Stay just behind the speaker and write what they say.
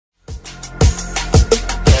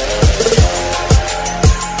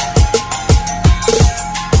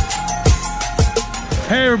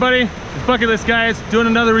everybody, it's Bucket List Guys doing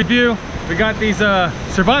another review. We got these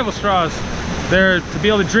survival straws. They're to be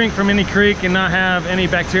able to drink from any creek and not have any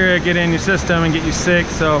bacteria get in your system and get you sick.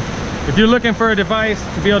 So if you're looking for a device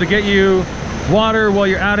to be able to get you water while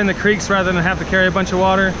you're out in the creeks rather than have to carry a bunch of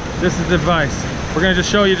water, this is the device. We're gonna just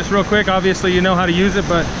show you just real quick. Obviously you know how to use it,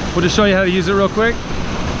 but we'll just show you how to use it real quick.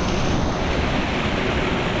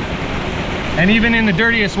 And even in the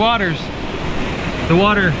dirtiest waters, the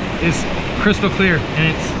water is crystal clear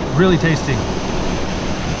and it's really tasty.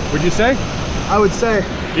 Would you say? I would say.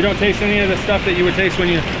 You don't taste any of the stuff that you would taste when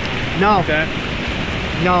you no. Like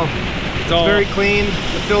that? No. It's all very clean.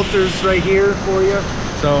 The filter's right here for you.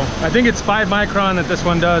 So I think it's 5 micron that this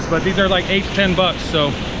one does, but these are like $8 to $10.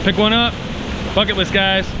 So pick one up. Bucket List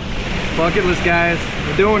Guys. Bucket List Guys.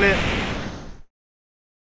 We're doing it.